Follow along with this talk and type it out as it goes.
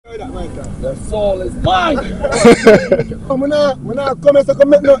The soul is mine! I'm not come here to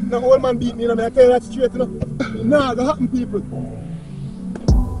make no old man beat me, I tell you that straight, Nah, that happen, people.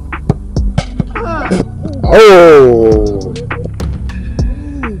 Oh!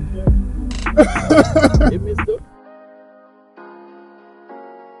 You missed it?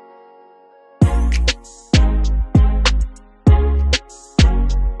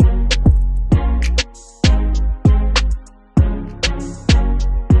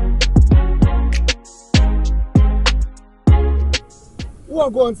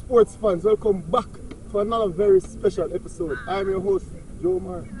 Welcome on sports fans, welcome back to another very special episode. I'm your host, Joe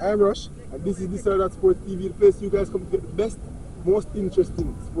Mar. I'm Rush, and this is This or That Sports TV, the place you guys come to get the best, most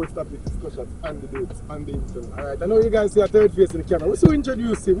interesting sports topic discussions and debates on the internet. Alright, I know you guys see a third face in the camera. So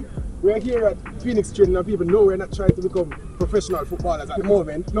introduce him. We're here at Phoenix Training, and people know we're not trying to become professional footballers at the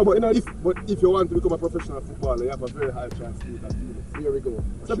moment. No, but if you want to become a professional footballer, you have a very high chance to do that. Here we go.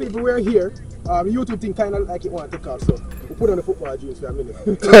 So people, we're here. YouTube thing kind of like it want to take off, so we'll put on the football jeans for a minute.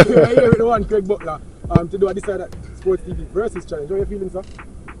 We're here with the one Craig Butler to do a This or That Sports TV versus challenge. How are you feeling, sir?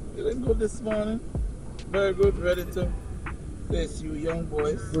 Feeling good this morning. Very good, ready to face you young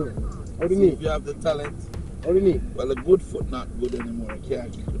boys. How do you See need? if you have the talent. How do you need? Well, a good foot not good anymore. I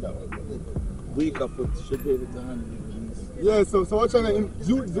can't kick with that one, but a weaker foot should be able to handle it. Yeah, so what trying to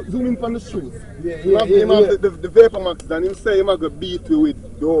zoom in on the shoes. Yeah. The Vapor Max, and him say him going to beat you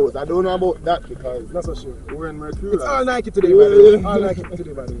with those. I don't know about that because that's for sure. We're in Mercury. It's all Nike today, by the way. All Nike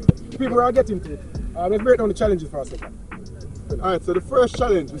today, by the way. People are getting to it. Let's break down the challenges for a second. Alright, so the first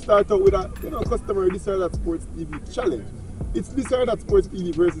challenge, we start out with a customary This or That Sports TV challenge. It's This or That Sports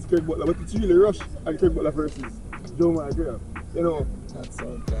TV versus Craig Butler, but it's really Rush and Craig Butler versus Joe Margrave. You know. That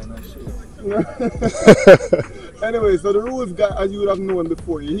sounds kind of shit. Anyway, so the rules, guys, as you would have known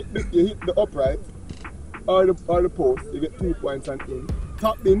before, you hit the upright or the post, you get 2 points and in.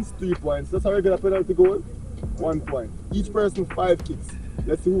 Top bins, 3 points. That's how you get a penalty goal, 1 point. Each person 5 kicks.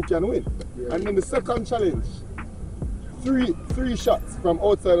 Let's see who can win. Yeah. And then the second challenge, three shots from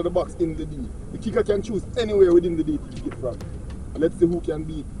outside of the box in the D. The kicker can choose anywhere within the D to kick it from. Let's see who can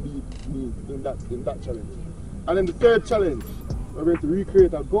beat me in that challenge. And then the third challenge, we're going to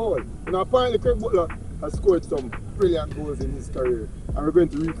recreate a goal. And apparently Craig Butler has scored some brilliant goals in his career. And we're going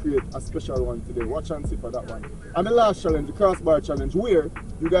to recreate a special one today. Watch and see for that one. And the last challenge, the crossbar challenge, where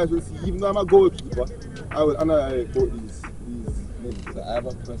you guys will see, even though I'm a goalkeeper, I will annihilate both these names. So I have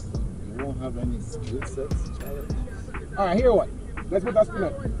a question. You won't have any skill sets challenge? Alright, here what? Let's put a spin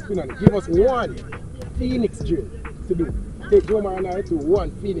on it. Give us one Phoenix drill to do. Take Joe Mar and I to one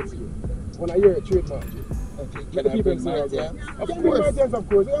Phoenix drill. One a year trademark drill. Okay, can I bring my hands? Of course.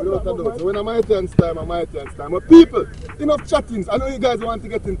 So when I'm my turns time, I'm my turns time. But people, enough chattings. I know you guys want to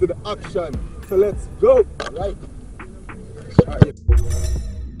get into the action. So let's go. Right.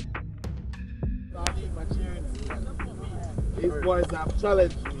 These boys have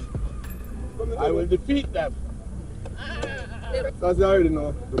challenged me. I will defeat them. As you already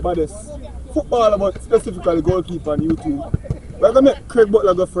know, the baddest footballer, but specifically goalkeeper on YouTube. We're going to make Craig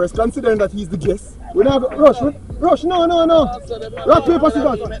Butler go first, considering that he's the guest. We're not going to Rush, no. Rock, paper,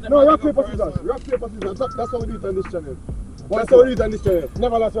 scissors. No, rock, paper, scissors. Rock, paper, scissors. That's how we do it on this channel. That's how we do it on this channel.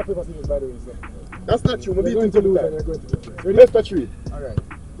 Never lost rock, paper, scissors, by the way, sir. That's not true. We're going to lose and we're going to lose. Ready? Best of 3. Alright.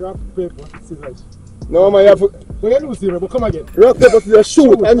 Rock, paper, scissors. No, man, you have to... We're going to lose here, but come again. Rock, paper, scissors,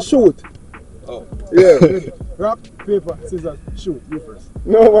 shoot. Oh. Yeah. Ready? Rock, paper, scissors, shoot. You first.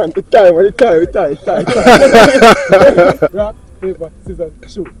 No, man, the time. Rock, paper, scissors,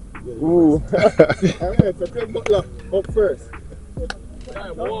 shoot. Yeah, ooh. Alright, so Craig Butler up first.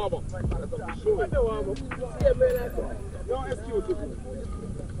 Warm up. Don't excuse me.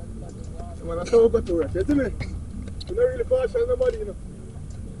 Man, that's how we got to work. You see me? You're not really partial nobody, you know.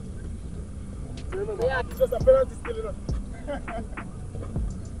 Remember, it's just a penalty still, you know.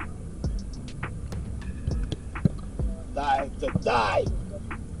 Die to die.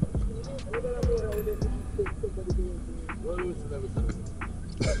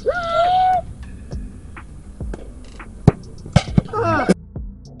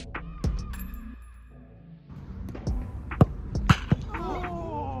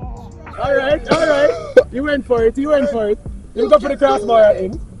 Alright. You went for it. You go for the crossbar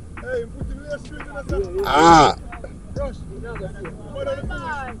in. Hey, put him in the street and that's it. Ah! Rush. No,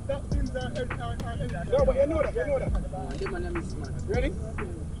 but you know that. Ready?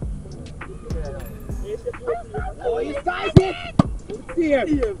 Oh, he's tight it! See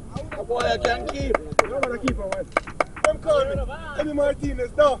him. Boy, I can keep. I'm going to keep on. Them call me Emmy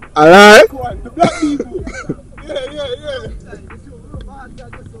Martinez now. Alright? The black people. Yeah.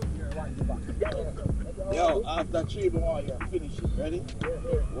 Yo, after 3 more, you finish it. Ready?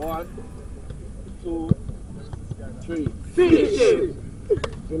 1, 2, 3. Finish it!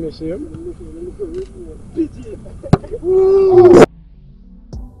 Finish him.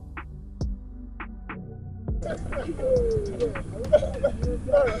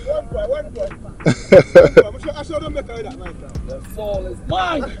 One point. I show them better with that right now. The soul is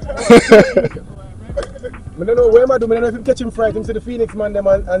mine! I don't know where am I doing. I don't know if him catch him fright, him see the Phoenix man them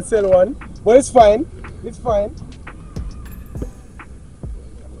and sell one. But it's fine. It's fine.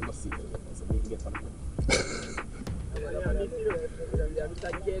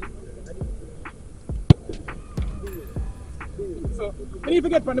 So, I need to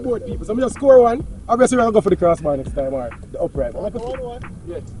get from the board, people. So, I'm just score one. Obviously, we're going to go for the crossbar next time, or the upright. One.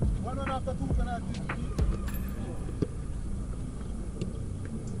 Yes. 1 after 2 penalties.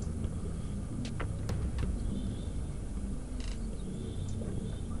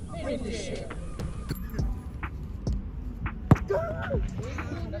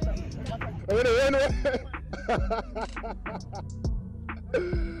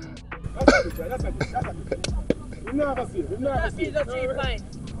 That's a good. We've never seen.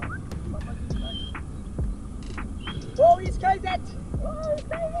 Oh, he's killed it!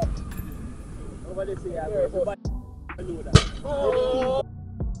 Over this here, I know that. Oh!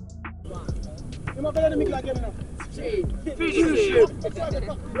 You're not going to make it again now. Finish him!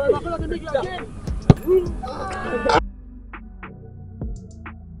 You're not going to make it again.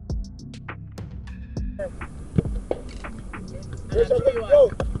 Yo,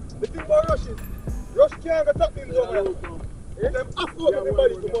 the thing about Rush is, Rush can't get top things over there. Them after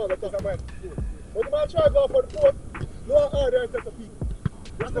everybody tomorrow get top. But the man try to go for the post, no order and take a peek.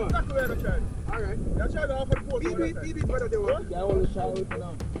 That's exactly where they try. Alright. They try to go for the post. He beat better than one. They only try with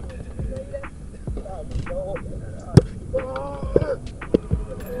now.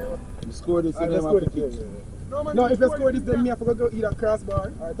 You score this and then have to kick. No, if you score this, then me have to go either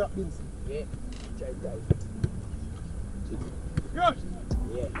crossbar or top bins. Yeah. Rush!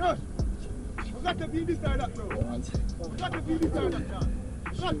 Rush! We got to be this side up now. We got to be this side up now.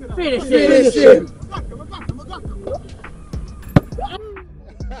 Finish him! We got him.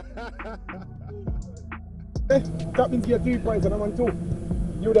 Top bins get 3 points and I'm on 2.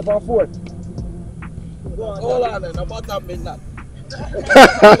 You the on 4. Hold on then, the bottom bin that.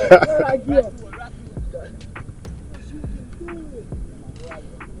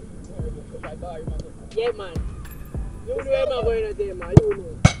 Yeah, man. You know where I'm going to do, man. You know.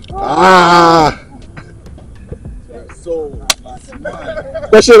 Ah! So, that's mine.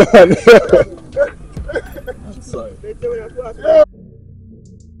 Question one. I'm sorry.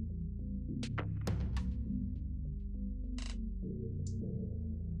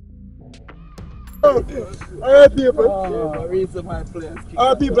 Alright, people. The reason my players kick.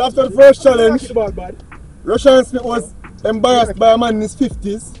 Alright, people, after the first challenge, Russian Smith was embarrassed by a man in his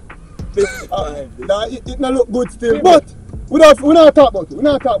 50s. It not look good still, but we not talk about it. We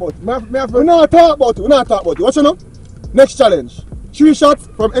not talk about it. Watch you know? Next challenge. 3 shots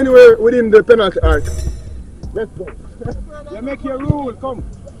from anywhere within the penalty arc. Let's go. You make your rule, come.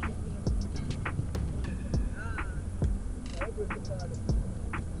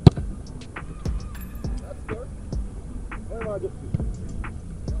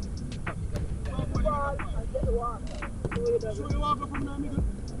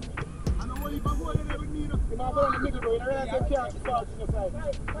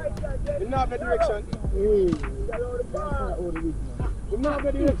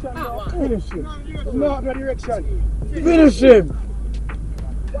 Finish him!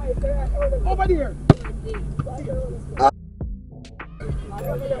 Over there!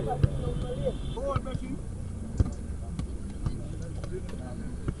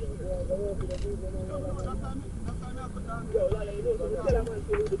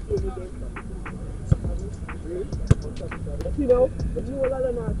 You know, but you will not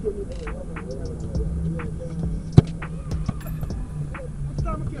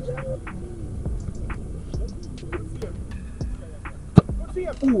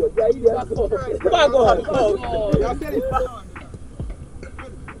Ooh, yeah, yeah. Come on, go on.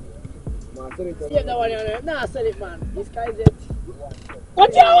 Yeah, that one, nah, sell it, man. This guy's it.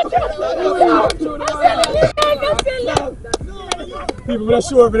 Watch out! People, we're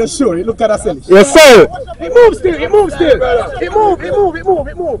sure. Look at that selling. Yes, sir. It moves still. It moves.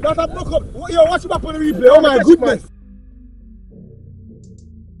 That's a block up. Yo, watch him up on the replay. Oh my goodness.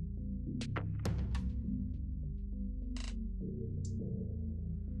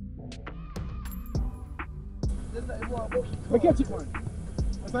 Look at it, man.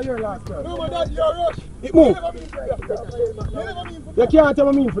 That's your last card. No, man, that's your rush. It moves. You never mean for that. You can't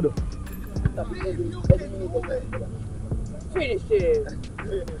tell me for though. Finish it.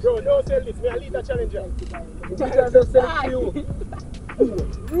 Bro, don't sell this. Me a lead the challenger. Just sell it to you.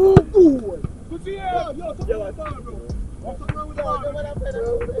 Good to hear. Yo, bro. What's wrong with the ball?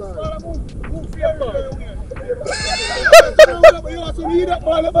 Move here, bro. You also need that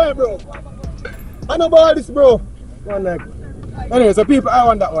ball, bro. I know about this, bro. One leg. Anyway, so people, I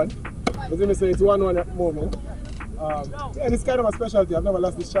won that one. As you say, it's 1-1 at the moment. Yeah, this kind of a specialty. I've never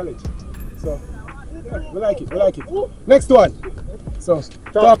lost this challenge. So, yeah, we like it. Next one. So,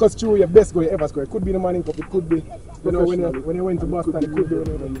 talk us through your best goal you ever scored. It could be the Manning Cup, it could be, you know, when you went to Boston, it could be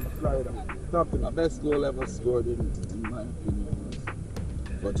when you Florida. Talk to me. My best goal ever scored, in my opinion,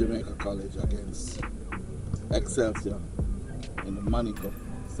 was for Jamaica College against Excelsior in the Manning Cup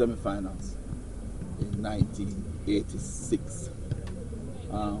semi-finals in 1986.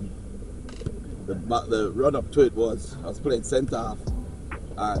 The run-up to it was, I was playing centre-half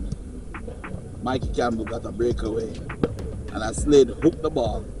and Mikey Campbell got a breakaway and I slid, hooked the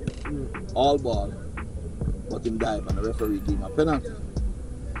ball, all ball, but him dive and the referee gave him a penalty.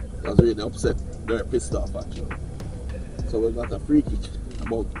 I was really upset, very pissed off actually. So we got a free kick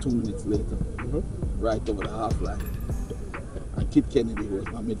about 2 minutes later, right over the half line. And Kid Kennedy, who was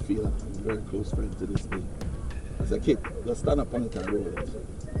my midfielder, very close friend to this day. I said, Kid, just stand up on it and roll it.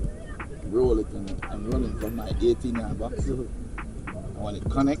 Roll it, and I'm running from my 18-yard box. And when it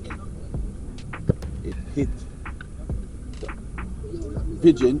connect, it hit the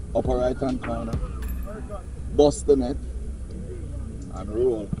pigeon, upper right-hand corner, bust the net, and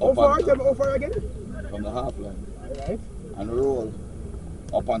roll up Over again? from the half line. Alright. And roll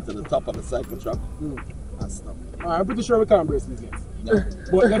up onto the top of the cycle track and stop. Alright, I'm pretty sure we can't brace these guys. No.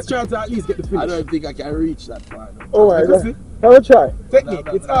 But let's try to at least get the finish. I don't think I can reach that far. Alright, Let's see. have a try. Technique,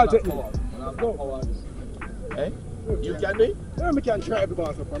 it's all technique. Go. Hey? You can do it? Yeah, we can try the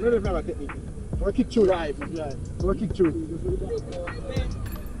ball so far. I don't even have a technique. We'll kick through it. We'll kick through it.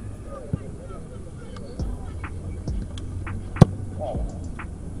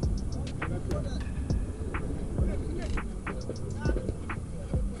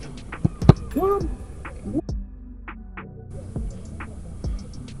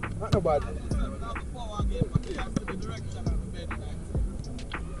 Not no bad.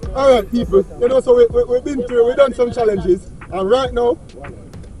 Alright people, you know, so we've been through, we've done some challenges, and right now,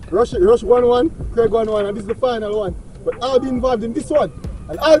 Rush 1-1, Craig 1-1, and this is the final one. But I'll be involved in this one,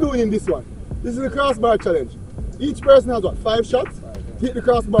 and I'll be winning this one. This is the crossbar challenge. Each person has what, 5 shots? Hit the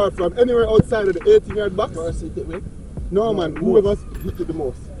crossbar from anywhere outside of the 18-yard box. No man, whoever hit it the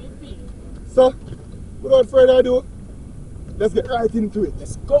most. So, without further ado, let's get right into it.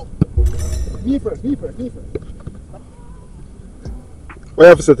 Let's go. Me first. What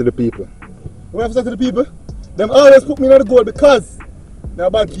have to say to the people? What have to say to the people? Them always put me on the goal because they're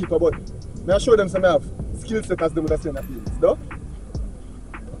a bad keeper, but I show them some have skill set as them would have seen at fields, no?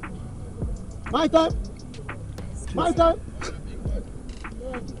 My time.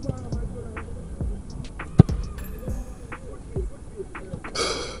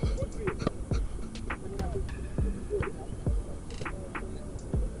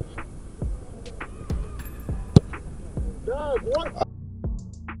 Dog, what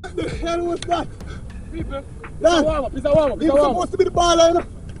the hell was that? People, Dog, it's a warm up. He's supposed to be the ball line.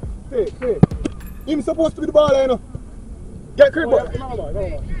 Hey. He's supposed to be the ball line. Get Craig, boy.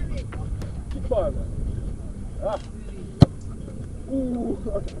 No. Kick ball, man.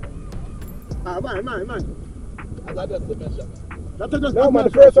 Man. I thought that's the best shot. That's just No, man, the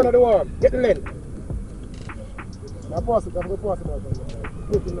first one of the warm. Get the length. Now pass it. I'm going to pass it out.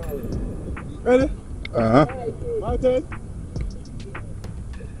 Ready? My turn.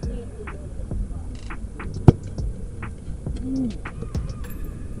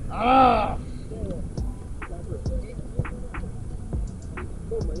 Ah!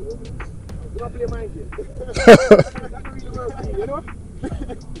 You want to play mind game? That don't really work for me, you know? I'm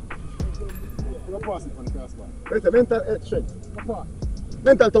going to pass it on the crossbar. It's a mental strength. Pass.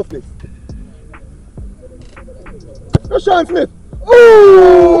 Mental toughness. No, Sean Smith.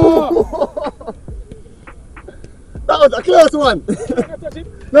 Oh! That was a close one.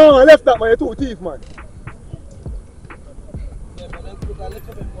 No, I left that man. You're too thief, man. Yeah, but let's put a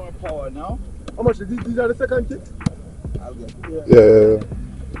little bit more power now. How much? These are the second kicks? I'll get it. Yeah.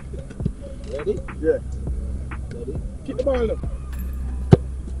 Ready? Yeah. Ready? Kick the ball up.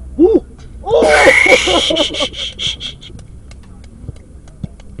 Woo! Oh!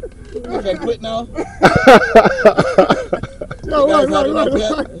 You can quit now. Yo, You guys right. had enough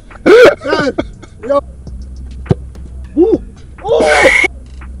yet? Guys, yo. Woo! Oh!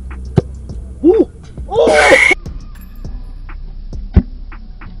 Woo! Oh!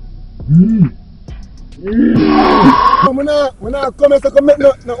 come here, so come make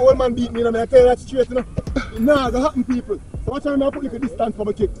no old man beat me, you know, I tell you that straight, you know. Nah, that happen, people. So watch out, I put you at distance for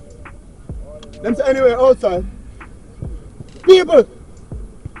my kick. Them say anyway, outside. People!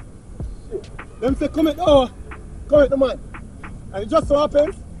 Them say come at the man. And it just so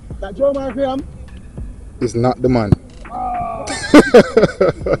happens that Joe Graham is not the man.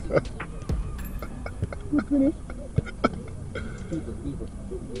 Good finish. People.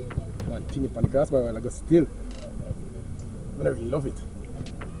 Man, thing it on the grass bar while I go still. I really love it.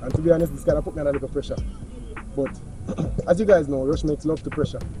 And to be honest, this kind of put me under a little pressure. But as you guys know, Rush makes love to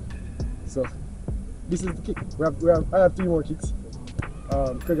pressure. So this is the kick. I have 3 more kicks.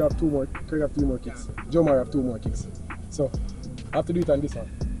 Craig have 2 more. Craig have 3 more kicks. Joe Mar have 2 more kicks. So I have to do it on this one.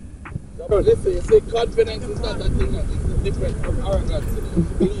 Listen, you say confidence is not a thing, it's different from arrogance.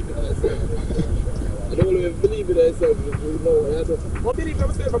 Believe in yourself. I don't want to believe in yourself if you know what you do. What believe in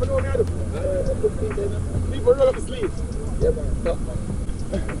myself? I know what I do. People roll up the sleeves. Yeah, man, stop, man.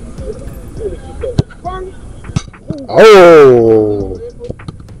 Bang! Oh!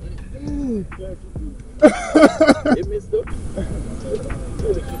 You missed up.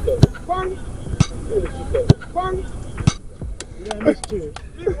 Bang! Bang! Yeah, I missed you.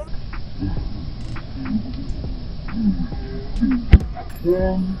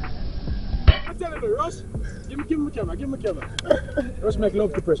 I'm telling you, Rush, give me the camera. Rush make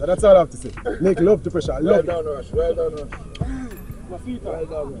love to pressure, that's all I have to say. Make love to pressure, I love Well it. done, Rush. Well done, Rush. My feet are. Well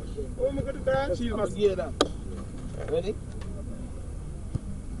done, Rush. Oh my God, the She's my gear now. Ready?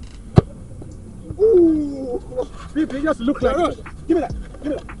 Ooh! People, you just look like Rush. Give me that.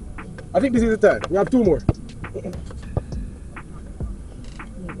 I think this is the time. We have 2 more.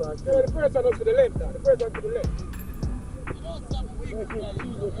 The first one up to the left now. The first one to the left.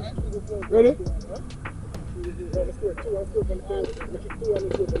 Ready? Yeah, let's score 2. I'll score from the third. I'll kick 2 and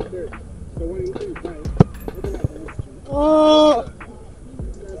I'll score from the third. So 1 in 3, 9. Oh!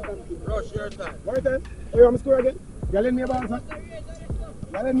 Rush, your time. Right then. Hey, I'm going to score again. Y'all lend me a ball, sir.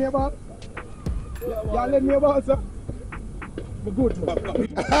 Y'all lend me a ball. Y'all lend me a ball, sir. Be good, man.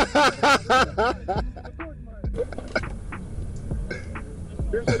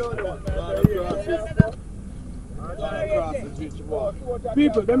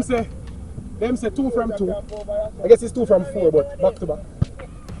 People, them say 2 from 2. I guess it's 2 from 4, but back to back.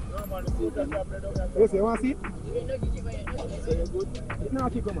 Yes, you want to see it? Now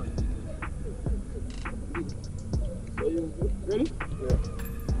kick on, man. Ready? Yeah.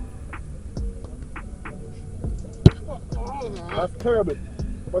 That's terrible.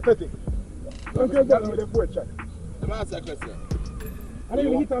 Pathetic. Don't get that with the forward shot. Let me ask you a question. I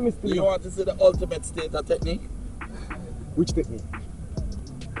didn't even hit on Do mistake. you want to see the ultimate state of technique? Which technique?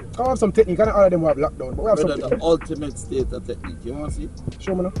 I have some technique. I don't all of them have lockdown, but we have some Brother, technique. the ultimate state of technique. You want to see?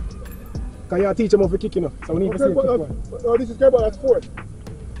 Show me now. Can you teach them how to kick, you know? So we need to see Okay, it kick one. oh, this is good, but that's fourth.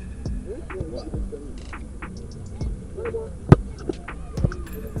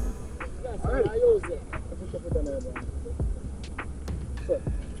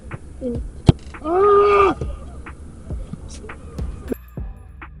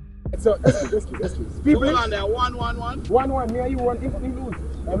 So, excuse. People, Come on there, 1-1-1. 1-1, me and you want him lose.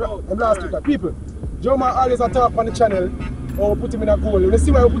 I'm last week. People, Joe Man always a talk on the channel, or put him in a goal. You see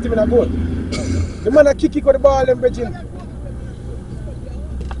why we put him in a goal? The man a kick on the ball and bridging.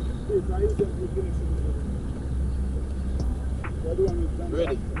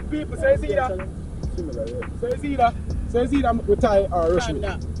 Ready. People, so it's either. So it's either we tie or rush me.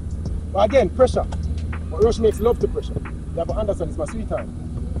 But again, pressure. But rush makes love to pressure. You have to understand it's my sweetheart.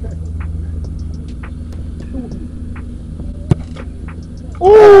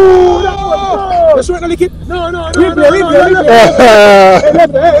 Oh! Let's show it on the kid. No. Leave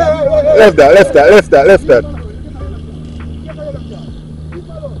that. Left that.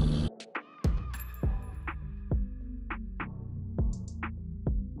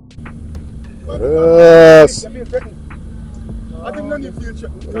 Yes. I think none of you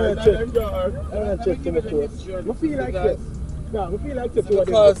check. We feel like this. No, we feel like this.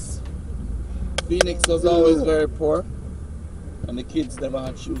 Because Phoenix was always very poor and the kids never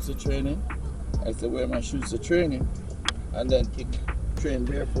had shoes to training. I said, wear my shoes to training and then train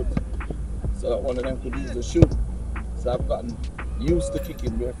barefoot so that one of them could use the shoe. So I've gotten used to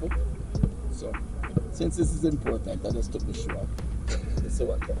kicking barefoot. So since this is important, I just took the shoe off. Let's see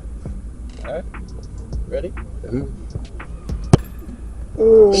what happens. Alright? Ready?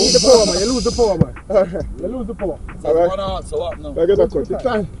 Oh, you need the power, man. You lose the power, man. You lose the power. So one out, so what now? I get a cut. It's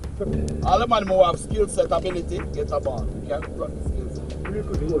time. All the man who have skill set ability, get a ball. You can't run the skill set.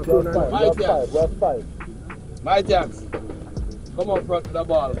 My chance. Come on front to the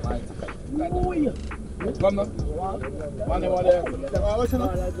ball, Mighty. Come on.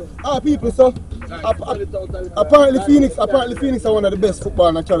 People, so apparently Phoenix are one of the best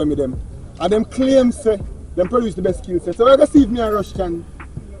football academy them. And them claims say them produce the best skill set. So we're gonna see if me and Rush can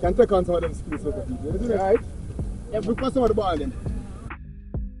take on some of them skill sets for people. Isn't it right? Yeah, we pass some of the ball then.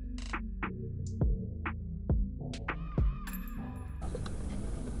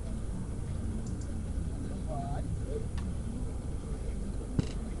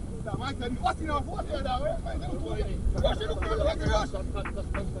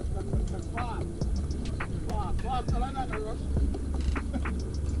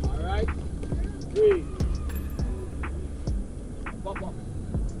 Alright. 3. Pop up.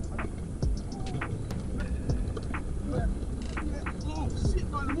 Oh shit,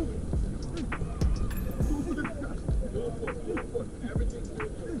 man, move. Everything's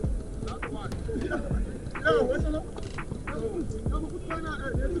good. That's one. Yeah, what's up?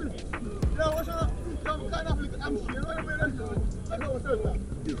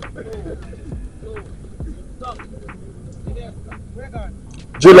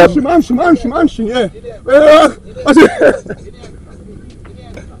 Julian. Mansion, yeah.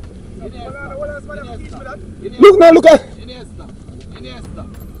 Look now, look at.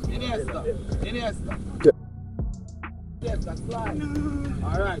 Iniesta. Slide.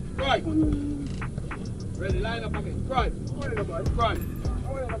 Alright, right. Ready, line up again. Right. 2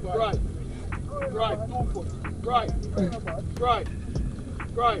 foot. Right.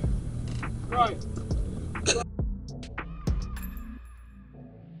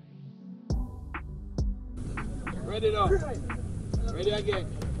 Ready now. Ready again.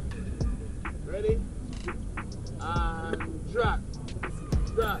 Ready? And drag.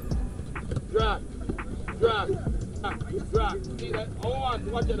 See that? I want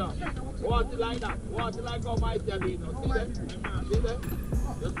to watch it now. I want it like that. I want it like how my daddy now. See that?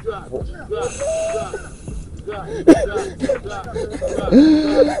 Just drag.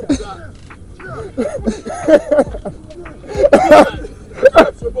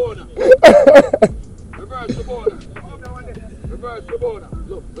 Reverse the border.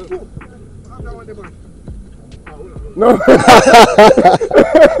 Look. No.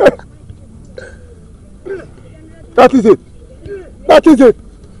 That is it.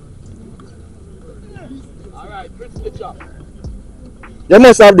 Alright, Chris the chop. You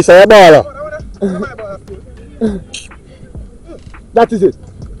must have this on your baller. That is it.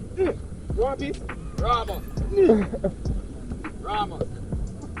 Ramos.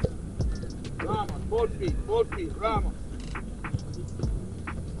 Both feet. Ramos.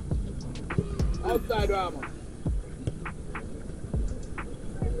 Outside Ramos.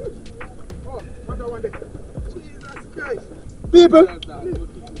 People, Alright,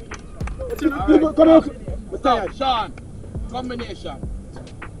 come on. stop. Sean. Combination.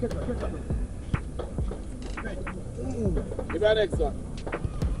 Give me the next one.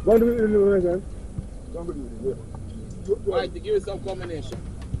 Go to the again. Right, to give you some combination.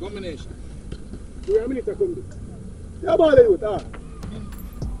 How many seconds? Yeah, ball it with that.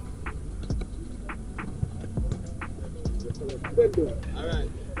 Alright.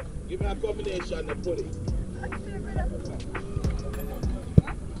 Give me a combination and pull it.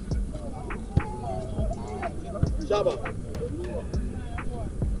 Shabba.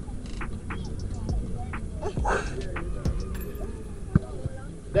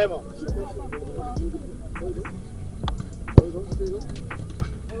 Demo.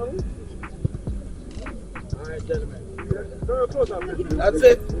 Alright, gentlemen. That's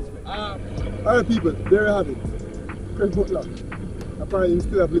it. Alright, people, there you have it. Craig Butler. Apparently, he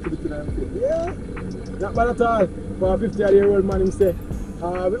still have a little bit in him. Yeah, not bad at all. For a 50-year-old man, he say,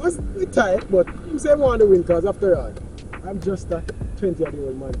 it was tight, but he say he wanted to win because after all, I'm just a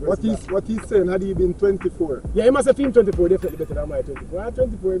 20-year-old man. What he's saying, had he been 24? Yeah, he must have been 24, definitely better than my 24. I'm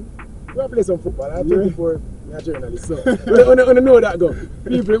 24, we are play some football. I'm 24, I'm a journalist, so I know that go.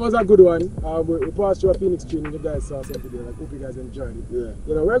 People, it was a good one. We passed through a Phoenix training, you guys saw something there. I hope you guys enjoyed it. Yeah.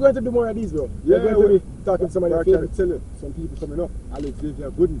 You know, we're going to do more of these, bro. Yeah, we're going to be talking to somebody. I can tell you, some people coming up. Alex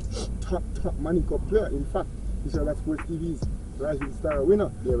Xavier Gooden, top money cup player. In fact, this is that Sports TV's Rising Star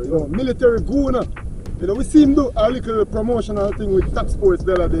winner. Yeah, you know, military gooner. You know, we see him do a little promotional thing with Top Sports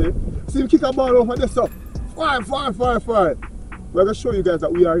the other day. See him kick a ball over there, so fire. We're going to show you guys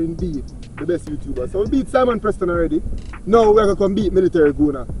that we are indeed the best YouTubers. So we beat Simon Preston already. Now we're going to come beat Military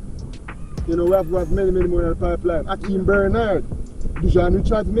Guna. You know, we have many more in the pipeline. Akeem Bernard, Dujan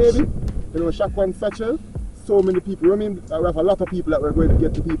Richards maybe, you know, Shaquan Satchel. So many people. I mean, we have a lot of people that we're going to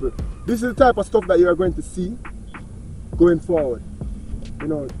get to people. This is the type of stuff that you are going to see going forward. You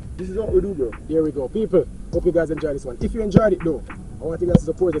know, this is what we do, bro. Here we go. People, hope you guys enjoyed this one. If you enjoyed it though, I want you guys to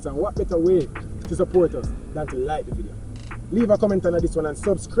support us, and what better way to to support us than to like the video. Leave a comment on this one and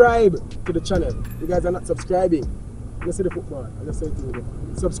subscribe to the channel. You guys are not subscribing. Let's see the football. I just say it to you.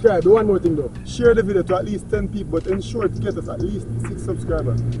 Subscribe. Do one more thing though. Share the video to at least 10 people, but ensure to get us at least 6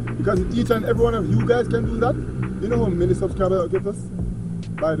 subscribers. Because if each and every one of you guys can do that, you know how many subscribers that will get us?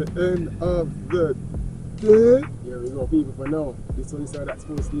 By the end of the day. Here we go, people, for now. This one is how that's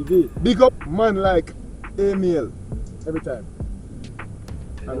Sports TV. Big up man like Emil. Every time.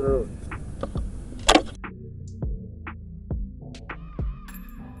 And we're out.